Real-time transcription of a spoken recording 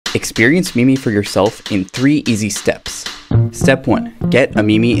Experience Mimi for yourself in 3 easy steps. Step 1. Get a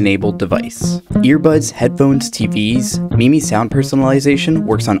Mimi-enabled device. Earbuds, headphones, TVs, Mimi Sound Personalization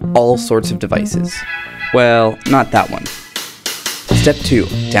works on all sorts of devices. Well, not that one. Step 2.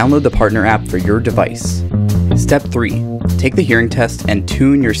 Download the partner app for your device. Step 3. Take the hearing test and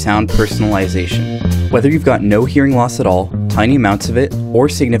tune your sound personalization. Whether you've got no hearing loss at all, tiny amounts of it, or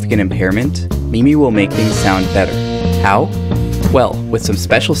significant impairment, Mimi will make things sound better. How? Well, with some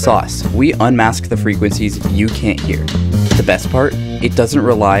special sauce, we unmask the frequencies you can't hear. The best part? It doesn't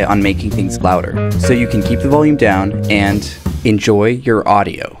rely on making things louder, so you can keep the volume down and enjoy your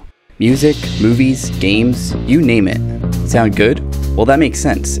audio. Music, movies, games, you name it. Sound good? Well, that makes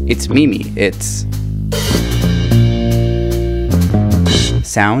sense. It's Mimi. It's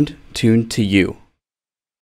sound tuned to you.